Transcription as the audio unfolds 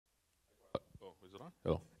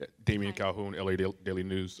Hello. Damian Hi. Calhoun, LA Daily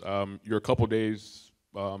News. You're a couple days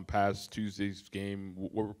past Tuesday's game.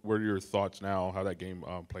 What are your thoughts now, how that game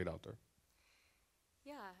played out there?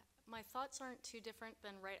 Yeah, my thoughts aren't too different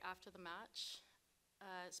than right after the match,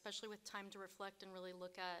 especially with time to reflect and really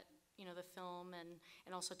look at the film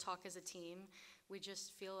and also talk as a team. We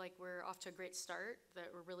just feel like we're off to a great start, that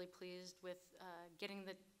we're really pleased with getting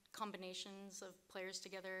the combinations of players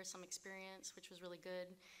together, some experience, which was really good,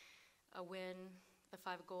 a win, the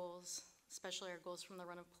 5 goals, especially our goals from the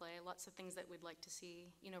run of play, lots of things that we'd like to see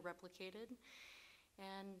replicated,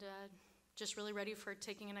 and just really ready for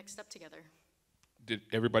taking a next step together. Did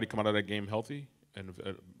everybody come out of that game healthy and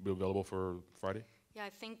be available for Friday? Yeah, I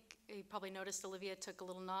think you probably noticed Olivia took a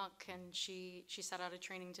little knock, and she sat out of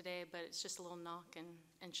training today, but it's just a little knock,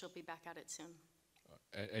 and she'll be back at it soon.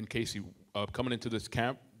 And Casey, coming into this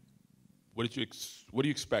camp, what do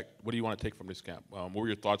you expect? What do you want to take from this camp? What were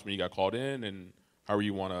your thoughts when you got called in, and how do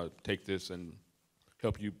you want to take this and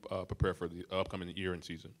help you prepare for the upcoming year and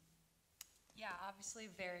season? Yeah, obviously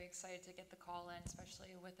very excited to get the call in,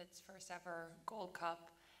 especially with its first ever Gold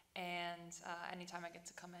Cup. And anytime I get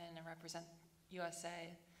to come in and represent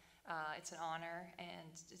USA, it's an honor,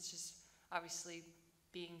 and it's just obviously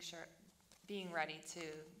being ready to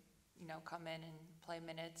come in and play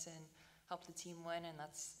minutes and help the team win. And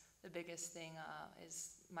that's the biggest thing.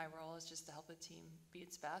 Is my role is just to help the team be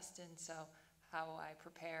its best, and so how I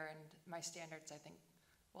prepare and my standards, I think,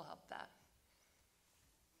 will help that.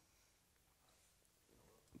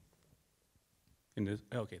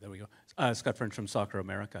 Okay, there we go. Scott French from Soccer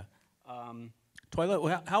America.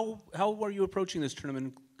 Twila, how are you approaching this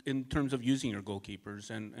tournament in terms of using your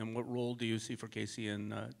goalkeepers, and what role do you see for Casey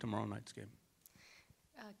in tomorrow night's game?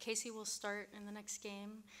 Casey will start in the next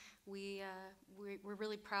game. We're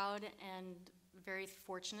really proud and very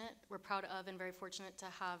fortunate. We're proud of and very fortunate to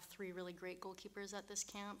have 3 really great goalkeepers at this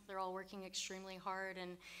camp. They're all working extremely hard,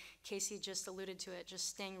 and Casey just alluded to it, just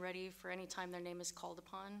staying ready for any time their name is called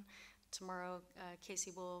upon. Tomorrow,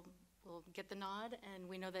 Casey will get the nod, and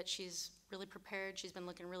we know that she's really prepared. She's been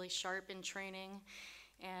looking really sharp in training,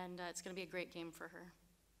 and it's going to be a great game for her.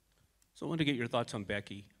 So I want to get your thoughts on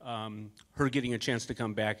Becky. Her getting a chance to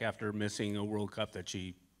come back after missing a World Cup that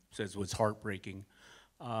she says was heartbreaking.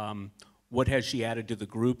 What has she added to the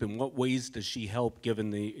group? In what ways does she help,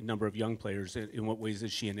 given the number of young players? In what ways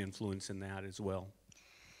is she an influence in that as well?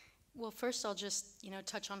 Well, first I'll just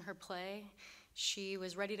touch on her play. She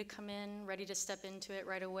was ready to come in, ready to step into it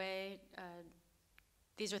right away.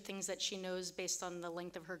 These are things that she knows based on the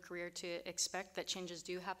length of her career to expect, that changes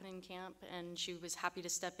do happen in camp, and she was happy to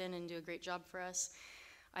step in and do a great job for us.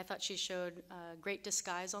 I thought she showed great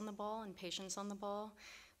disguise on the ball and patience on the ball,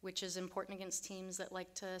 which is important against teams that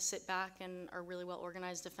like to sit back and are really well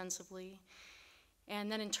organized defensively.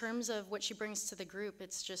 And then in terms of what she brings to the group,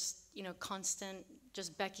 it's just, constant,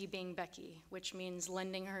 just Becky being Becky, which means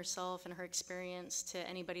lending herself and her experience to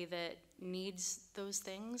anybody that needs those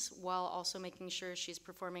things, while also making sure she's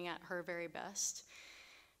performing at her very best.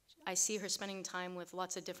 I see her spending time with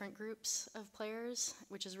lots of different groups of players,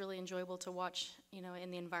 which is really enjoyable to watch,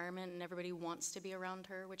 in the environment, and everybody wants to be around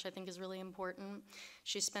her, which I think is really important.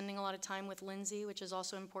 She's spending a lot of time with Lindsay, which is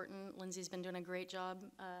also important. Lindsay's been doing a great job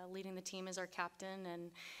leading the team as our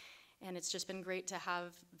captain, and it's just been great to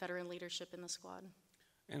have veteran leadership in the squad.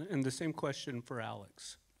 And the same question for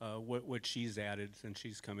Alex. What she's added since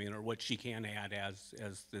she's come in, or what she can add as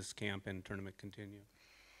this camp and tournament continue.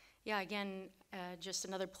 Yeah, again, just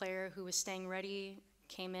another player who was staying ready,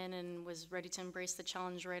 came in and was ready to embrace the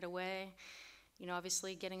challenge right away.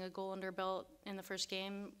 Obviously getting a goal under her belt in the first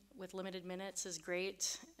game with limited minutes is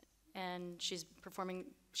great, and she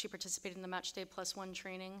participated in the Matchday +1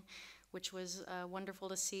 training, which was wonderful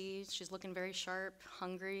to see. She's looking very sharp,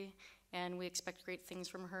 hungry, and we expect great things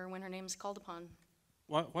from her when her name's called upon.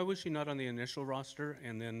 Why was she not on the initial roster?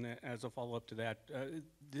 And then as a follow-up to that,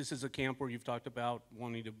 this is a camp where you've talked about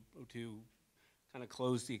wanting to kind of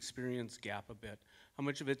close the experience gap a bit. How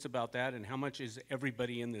much of it's about that, and how much is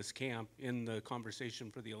everybody in this camp in the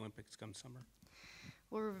conversation for the Olympics come summer?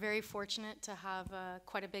 We're very fortunate to have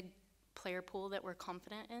quite a big player pool that we're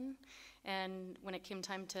confident in. And when it came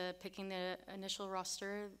time to picking the initial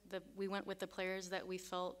roster, we went with the players that we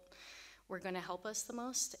felt were going to help us the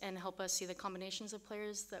most and help us see the combinations of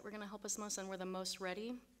players that were going to help us the most and were the most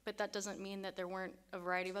ready. But that doesn't mean that there weren't a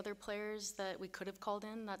variety of other players that we could have called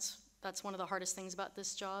in. That's one of the hardest things about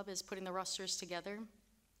this job, is putting the rosters together.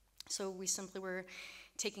 So we simply were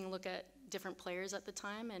taking a look at different players at the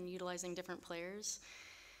time and utilizing different players.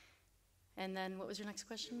 And then what was your next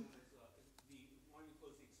question? Wanting to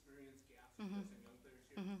close the experience gap, some young players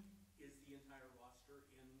here. Is the entire roster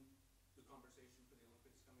in the conversation for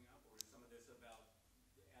this about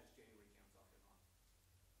as January comes off and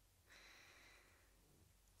on?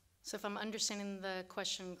 So if I'm understanding the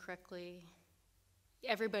question correctly,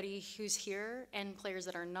 everybody who's here and players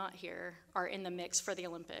that are not here are in the mix for the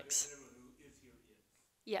Olympics. Everyone who is here is.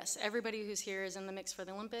 Yes, everybody who's here is in the mix for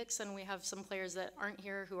the Olympics, and we have some players that aren't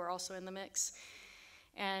here who are also in the mix.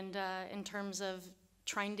 And in terms of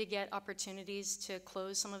trying to get opportunities to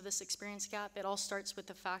close some of this experience gap, it all starts with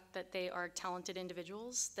the fact that they are talented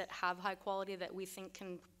individuals that have high quality that we think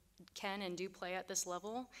can and do play at this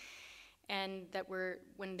level. And that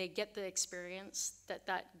when they get the experience,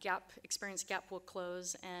 that experience gap will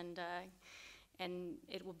close, and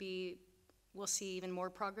it will be, we'll see even more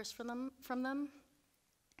progress from them.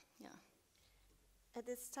 Yeah. At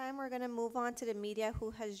this time, we're going to move on to the media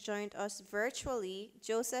who has joined us virtually.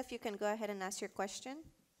 Joseph, you can go ahead and ask your question.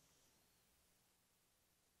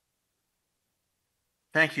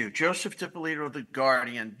 Thank you. Joseph DiPolito of The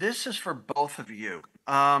Guardian. This is for both of you.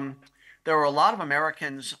 There were a lot of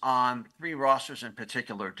Americans on 3 rosters in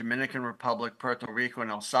particular, Dominican Republic, Puerto Rico,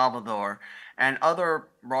 and El Salvador, and other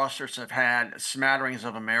rosters have had smatterings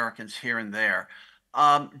of Americans here and there.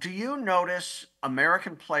 Do you notice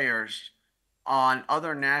American players on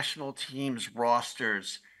other national teams'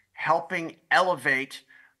 rosters helping elevate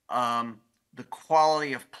the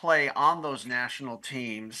quality of play on those national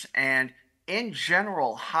teams? And in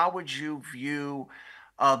general, how would you view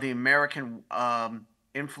the American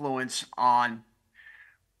influence on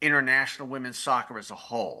international women's soccer as a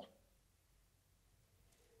whole?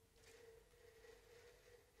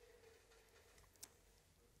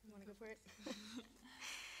 You want to go for it?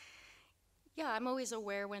 Yeah, I'm always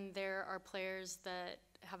aware when there are players that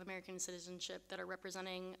have American citizenship that are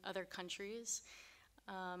representing other countries.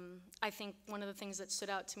 I think one of the things that stood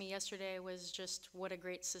out to me yesterday was just what a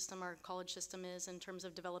great system our college system is in terms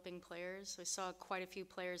of developing players. I saw quite a few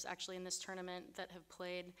players actually in this tournament that have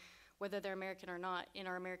played, whether they're American or not, in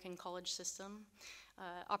our American college system.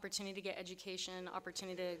 Opportunity to get education,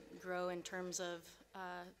 opportunity to grow in terms of,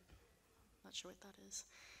 not sure what that is.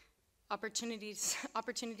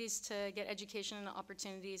 Opportunities to get education and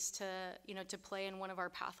opportunities to play in one of our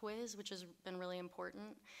pathways, which has been really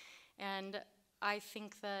important. And I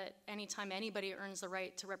think that anytime anybody earns the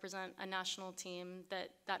right to represent a national team,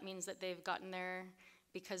 that means that they've gotten there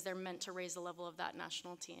because they're meant to raise the level of that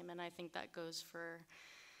national team. And I think that goes for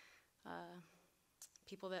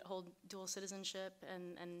people that hold dual citizenship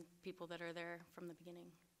and people that are there from the beginning.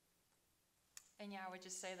 And yeah, I would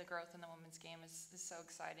just say the growth in the women's game is so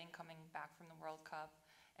exciting, coming back from the World Cup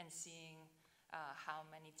and seeing how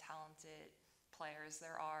many talented players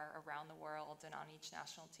there are around the world and on each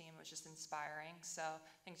national team. It was just inspiring. So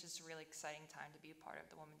I think it's just a really exciting time to be a part of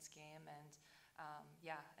the women's game, and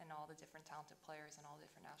and all the different talented players and all the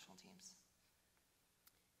different national teams.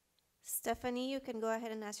 Stephanie, you can go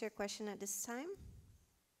ahead and ask your question at this time.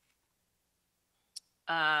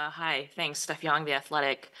 Hi, thanks. Steph Young, The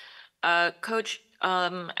Athletic. Coach,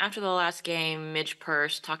 after the last game, Midge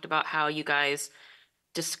Purse talked about how you guys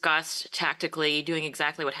discussed tactically doing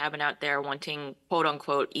exactly what happened out there, wanting quote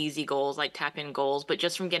unquote easy goals, like tap in goals, but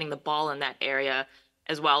just from getting the ball in that area,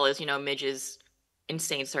 as well as, Midge's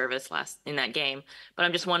insane service in that game. But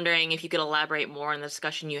I'm just wondering if you could elaborate more on the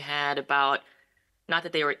discussion you had about, not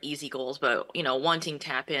that they were easy goals, but, wanting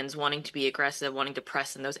tap ins, wanting to be aggressive, wanting to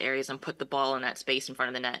press in those areas and put the ball in that space in front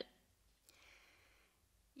of the net.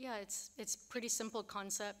 Yeah, it's pretty simple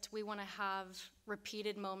concept. We want to have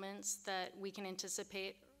repeated moments that we can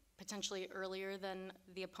anticipate potentially earlier than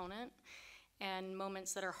the opponent, and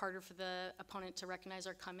moments that are harder for the opponent to recognize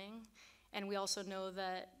are coming. And we also know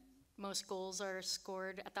that most goals are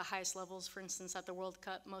scored at the highest levels. For instance, at the World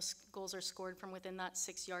Cup, most goals are scored from within that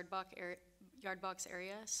 6-yard box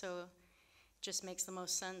area. So it just makes the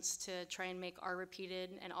most sense to try and make our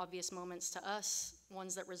repeated and obvious moments to us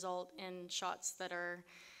ones that result in shots that are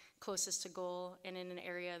closest to goal and in an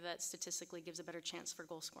area that statistically gives a better chance for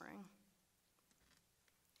goal scoring.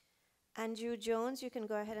 Andrew Jones, you can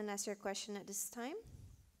go ahead and ask your question at this time.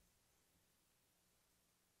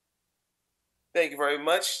 Thank you very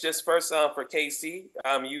much. Just first for Casey,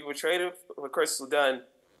 you were traded for Crystal Dunn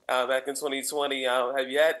back in 2020. Have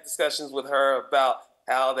you had discussions with her about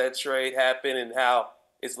how that trade happened and how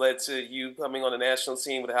it's led to you coming on the national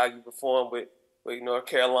team, with how you performed with North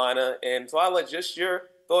Carolina? And Twila, just your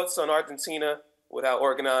thoughts on Argentina, with how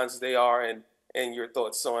organized they are, and your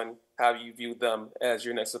thoughts on how you view them as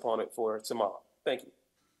your next opponent for tomorrow. Thank you.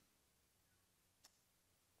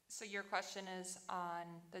 So your question is on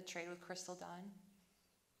the trade with Crystal Dunn?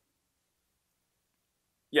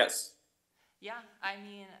 Yes. Yeah, I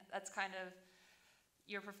mean, that's kind of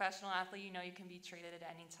you're a professional athlete, you know you can be traded at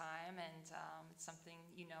any time, and it's something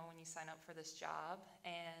you know when you sign up for this job.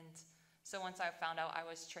 And so once I found out I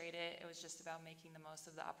was traded, it was just about making the most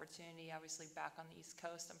of the opportunity. Obviously back on the East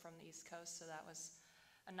Coast, I'm from the East Coast, so that was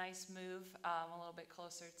a nice move, a little bit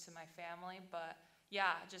closer to my family. But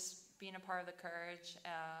yeah, just being a part of the Courage,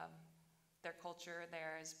 their culture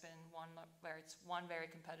there has been one where it's one, very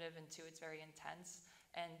competitive, and two, it's very intense.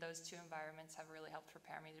 And those two environments have really helped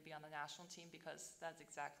prepare me to be on the national team, because that's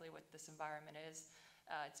exactly what this environment is.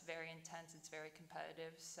 It's very intense, it's very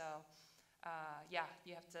competitive. So yeah,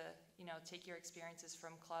 you have to, take your experiences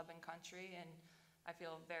from club and country, and I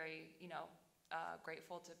feel very,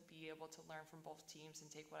 grateful to be able to learn from both teams and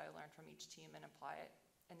take what I learned from each team and apply it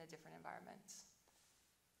in the different environments.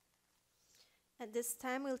 At this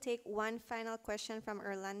time, we'll take one final question from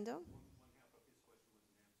Orlando.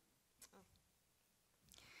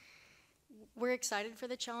 We're excited for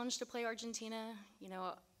the challenge to play Argentina.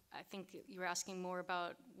 I think you were asking more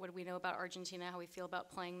about what do we know about Argentina, how we feel about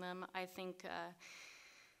playing them. I think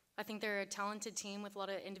they're a talented team with a lot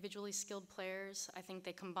of individually skilled players. I think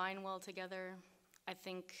they combine well together. I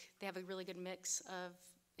think they have a really good mix of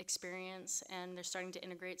experience, and they're starting to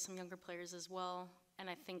integrate some younger players as well. And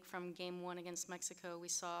I think from game 1 against Mexico, we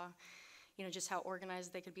saw, just how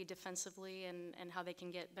organized they could be defensively, and how they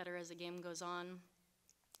can get better as the game goes on.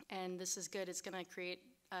 And this is good. It's going to create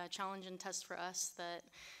a challenge and test for us that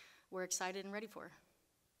we're excited and ready for.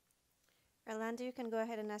 Orlando, you can go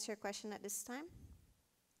ahead and ask your question at this time.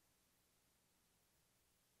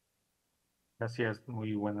 Gracias,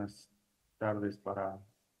 muy buenas tardes para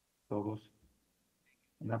todos.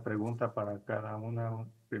 Una pregunta para cada una.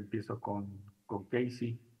 Empiezo con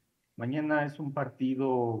Casey. Mañana es un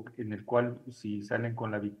partido en el cual, si salen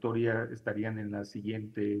con la victoria, estarían en la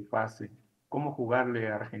siguiente fase. ¿Cómo jugarle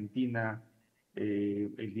a Argentina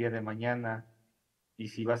el día de mañana? Y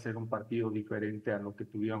si va a ser un partido diferente a lo que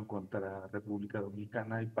tuvieron contra República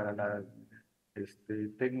Dominicana. Y para la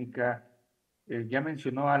técnica, ya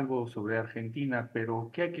mencionó algo sobre Argentina, pero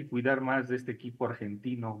 ¿qué hay que cuidar más de este equipo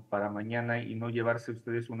argentino para mañana y no llevarse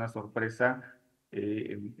ustedes una sorpresa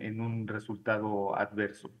en un resultado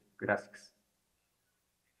adverso? Gracias.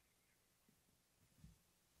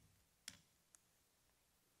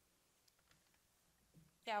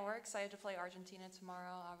 Yeah, we're excited to play Argentina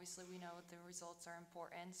tomorrow. Obviously, we know the results are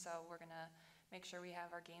important, so we're going to make sure we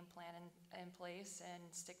have our game plan in place and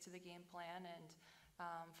stick to the game plan. And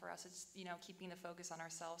for us, it's, keeping the focus on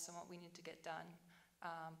ourselves and what we need to get done.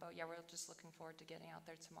 But yeah, we're just looking forward to getting out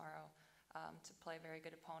there tomorrow to play a very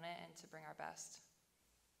good opponent and to bring our best.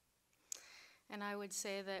 And I would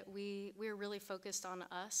say that we're really focused on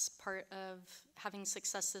us. Part of having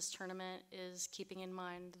success this tournament is keeping in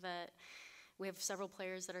mind that we have several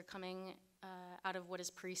players that are coming out of what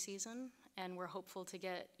is preseason, and we're hopeful to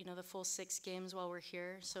get the full 6 games while we're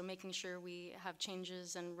here. So making sure we have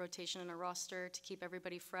changes and rotation in our roster to keep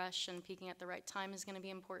everybody fresh and peaking at the right time is going to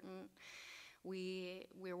be important.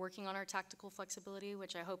 We're working on our tactical flexibility,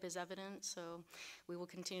 which I hope is evident. So we will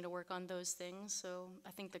continue to work on those things. So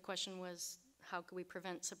I think the question was, how could we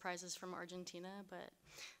prevent surprises from Argentina? But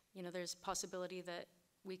there's a possibility that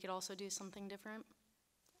we could also do something different.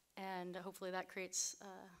 And hopefully that creates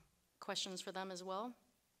questions for them as well.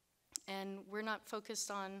 And we're not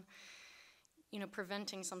focused on,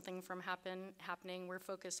 preventing something from happening. We're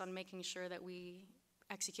focused on making sure that we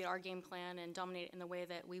execute our game plan and dominate in the way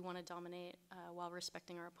that we want to dominate while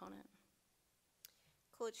respecting our opponent.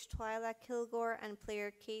 Coach Twila Kilgore and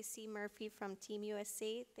player Casey Murphy from Team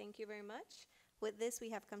USA, thank you very much. With this, we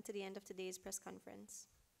have come to the end of today's press conference.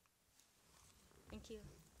 Thank you.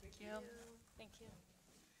 Thank you. Thank you.